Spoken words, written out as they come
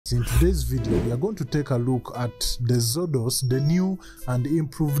guys, in today's video we are going to take a look at the Xodoz, the new and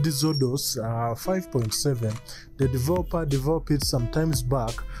improved Xodoz 5.7. The developer developed it some times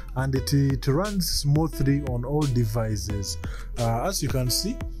back and it runs smoothly on all devices. As you can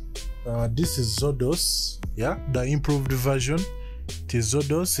see, this is Xodoz, the improved version. It is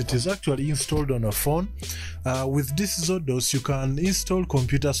Xodoz. It is actually installed on a phone. With this Xodoz, you can install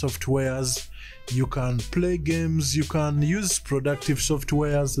computer softwares, you can play games, you can use productive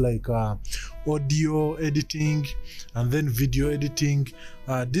softwares like audio editing and then video editing.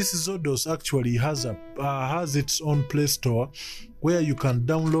 This Xodoz actually has its own Play Store where you can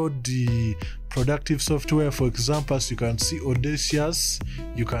download the productive software. For example, as you can see, Audacious,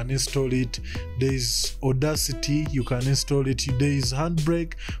 you can install it. There is Audacity, you can install it. There is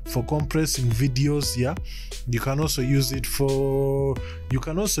Handbrake for compressing videos. You can also use it for, you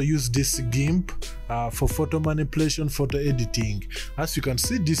can also use this GIMP for photo manipulation, photo editing. As you can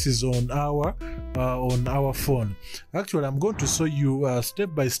see, this is on our phone. Actually, I'm going to show you a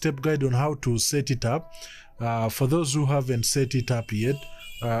step-by-step guide on how to set it up. For those who haven't set it up yet,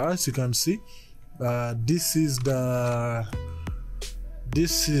 as you can see, this is the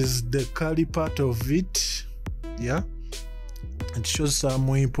curly part of it. It shows some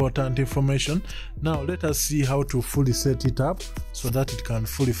more important information. Now let us see how to fully set it up so that it can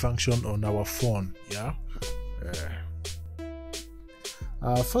fully function on our phone.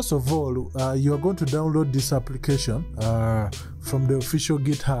 First of all, you are going to download this application from the official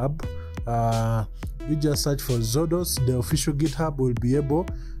GitHub. You just search for Xodoz. The official GitHub will be able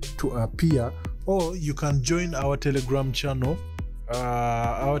to appear, or you can join our Telegram channel.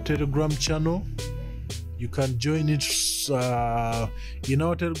 You can join it in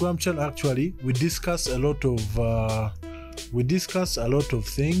our Telegram channel. Actually, we discuss a lot of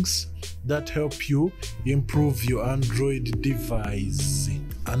things that help you improve your Android device.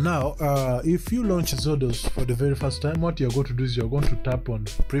 And now, if you launch Xodoz for the very first time, what you're going to do is you're going to tap on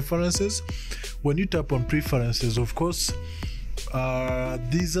Preferences. When you tap on Preferences, of course,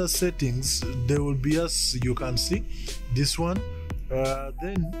 these are settings. They will be, as you can see, this one.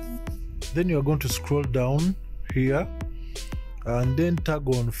 Then you're going to scroll down here and then tag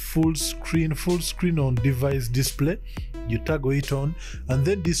on full screen on device display. You tag it on, and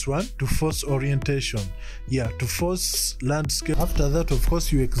then this one to force orientation, to force landscape. After that, of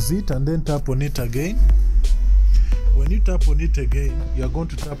course, you exit and then tap on it again. When you tap on it again, you're going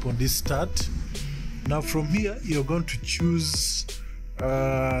to tap on this start. Now from here, you're going to choose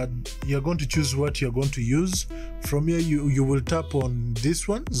what you're going to use. From here, you will tap on this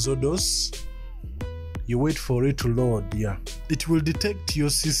one, Xodoz. You wait for it to load. It will detect your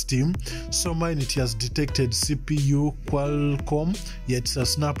system. So mine, it has detected CPU Qualcomm, it's a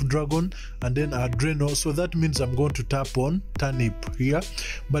Snapdragon, and then Adreno. So that means I'm going to tap on Turnip here.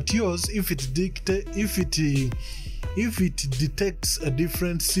 But yours, if it detects a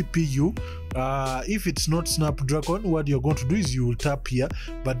different CPU, if it's not Snapdragon, what you're going to do is you will tap here.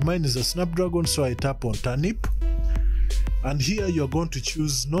 But mine is a Snapdragon, so I tap on Turnip. And here you're going to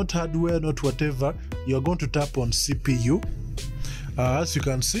choose not hardware, not whatever. You're going to tap on CPU. As you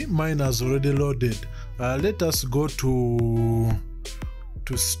can see, mine has already loaded. Let us go to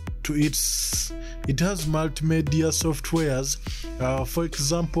its. It has multimedia softwares. For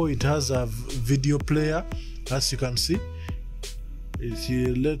example, it has a video player. As you can see,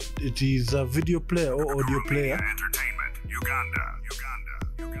 it is a video player or audio player. Entertainment, Uganda.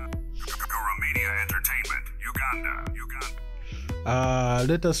 Media Entertainment, Uganda.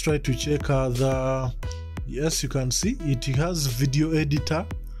 Let us try to check the. Yes, you can see it has video editor.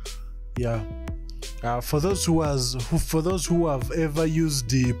 For those who have ever used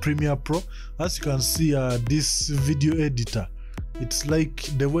the Premiere Pro, as you can see, this video editor, it's like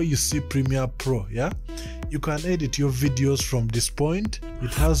the way you see Premiere Pro. You can edit your videos from this point.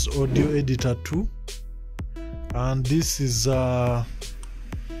 It has audio editor too, and this is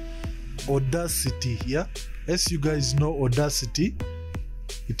Audacity. As you guys know, Audacity,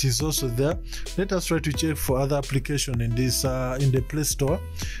 it is also there. Let us try to check for other application in this in the Play Store.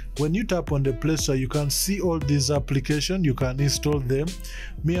 When you tap on the Play Store, you can see all these applications. You can install them.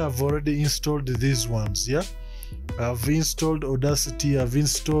 Me, I've already installed these ones. I've installed Audacity, I've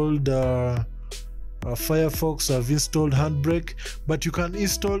installed Firefox, I've installed Handbrake, but you can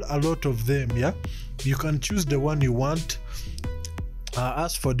install a lot of them. You can choose the one you want.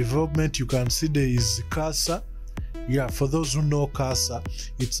 As for development, you can see there is Cursor. For those who know Cursor,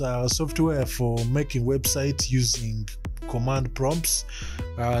 it's a software for making websites using command prompts.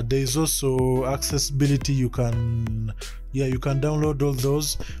 There is also accessibility. You can download all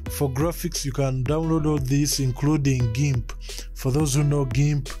those. For graphics, you can download all these, including GIMP. For those who know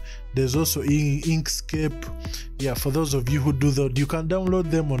GIMP, There's also Inkscape. Yeah, for those of you who do that, you can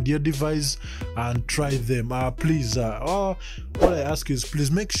download them on your device and try them. Please, all I ask is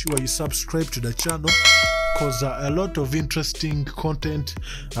please make sure you subscribe to the channel, because a lot of interesting content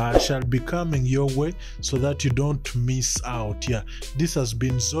shall be coming your way, so that you don't miss out. Yeah, this has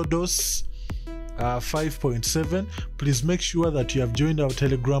been Xodoz 5.7. Please make sure that you have joined our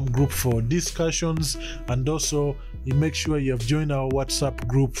Telegram group for discussions, and also you make sure you have joined our WhatsApp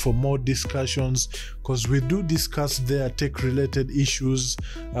group for more discussions, because we do discuss there tech related issues.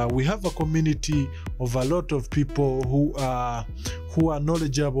 We have a community of a lot of people who are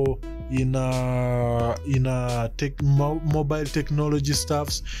knowledgeable in mobile technology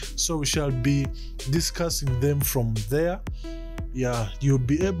stuffs, so we shall be discussing them from there. Yeah, you'll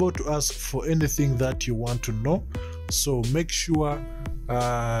be able to ask for anything that you want to know, so make sure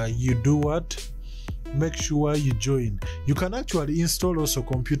you do what? Make sure you join. You can actually install also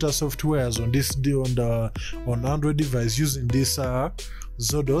computer softwares on this on Android device using this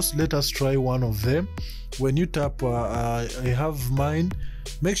Xodoz. Let us try one of them. When you tap I have mine,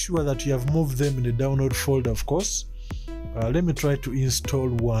 make sure that you have moved them in the download folder, of course. Let me try to install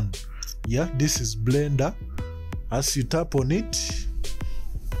one. Yeah, this is Blender. As you tap on it,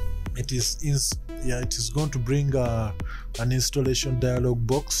 it is going to bring an installation dialog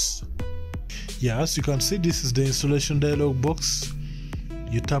box. Yeah, as you can see, this is the installation dialog box.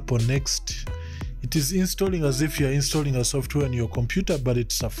 You tap on next. It is installing as if you are installing a software on your computer, but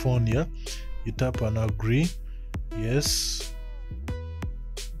it's a phone. Yeah, you tap on agree. Yes.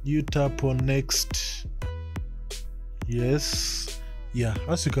 You tap on next. Yes. Yeah,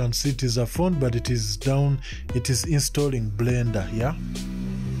 as you can see, it is a phone, but it is installing Blender.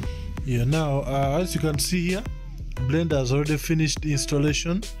 Yeah, now as you can see here, Blender has already finished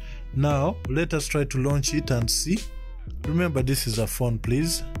installation. Now let us try to launch it and see. Remember, this is a phone,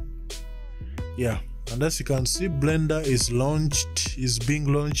 please. Yeah, and as you can see, Blender is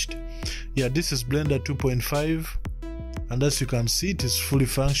being launched. Yeah, this is Blender 2.5, and as you can see, it is fully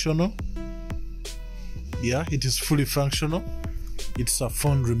functional. Yeah, it is fully functional. It's a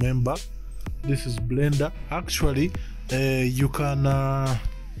phone, remember. This is Blender. Actually, you can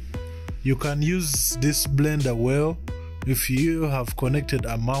use this Blender well if you have connected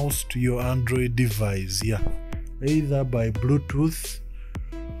a mouse to your Android device. Yeah, either by Bluetooth,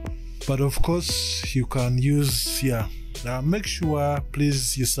 but of course you can use, yeah. Make sure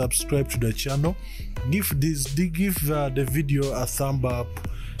please you subscribe to the channel. Give the video a thumb up,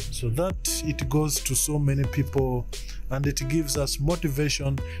 so that it goes to so many people and it gives us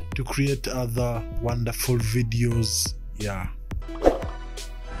motivation to create other wonderful videos. Yeah.